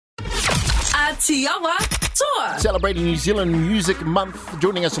Atiawa Tour. Celebrating New Zealand Music Month.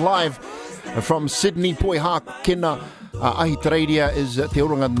 Joining us live from Sydney, Poiha Kena Ahitreiria is Te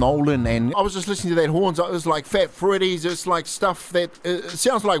Oranga Nolan. And I was just listening to that horns. It was like Phat Freddy's. It's like stuff that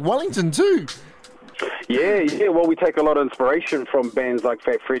sounds like Wellington too. Yeah. Well, we take a lot of inspiration from bands like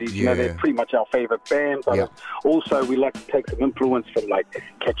Phat Freddy's. You know, they're pretty much our favourite band. But also, we like to take some influence from like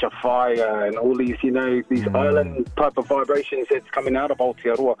Catch a Fire and all these, these island type of vibrations that's coming out of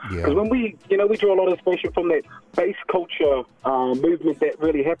Aotearoa. Because when we draw a lot of inspiration from that bass culture movement that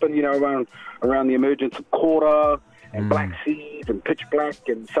really happened, around the emergence of Kora and Black Seeds and Pitch Black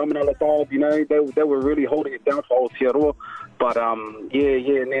and Salmonella Dog. They were really holding it down for Aotearoa. But, and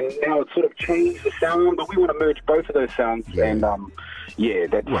then now it's sort of changed the sound, but we want to merge both of those sounds, and,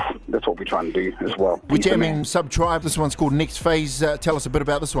 that's what we're trying to do as well. We're jamming Sub-Tribe. This one's called Next Phase. Tell us a bit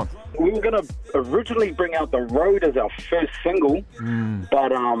about this one. We were going to originally bring out The Road as our first single, but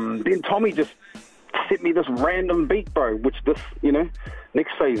then Tommy just sent me this random beat, bro, which this,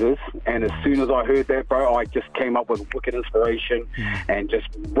 Next Phase is, and as soon as I heard that, bro, I just came up with wicked inspiration and just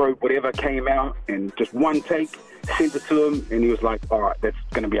wrote whatever came out, and just one take, sent it to him, and he was like, all right, that's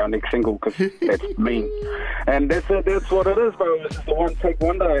going to be our next single, because that's me. And that's what it is, bro. It's just a one-take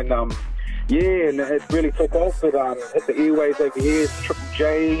wonder, and and it really took off. It hit the airwaves over here, Triple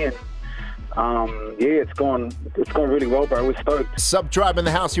J, and it's gone really well, bro. We're stoked. Sub-Tribe in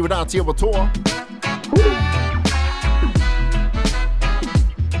the house, you would not see a tour.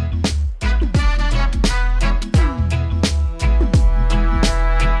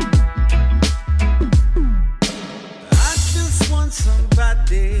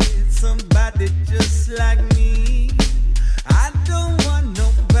 Somebody just like me. I don't want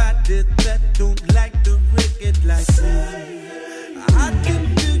nobody that don't like the wicked like me. I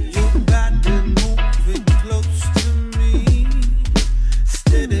can do your body moving close to me.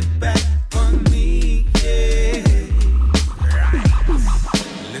 Steady back on me, yeah.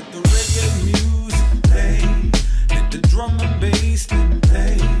 Let the reggae music play. Let the drum and bass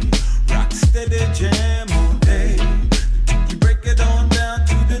play. Rock steady jam all day. You break it on down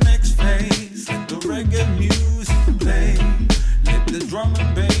to the next phase. Let the reggae music play. Let the drum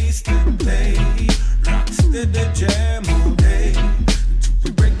and bass play. Rock steady jam all day.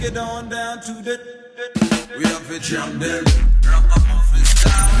 We break it on down to the. We have a jam then. Rock up off the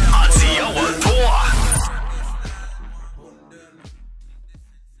style. Atiawa Tour.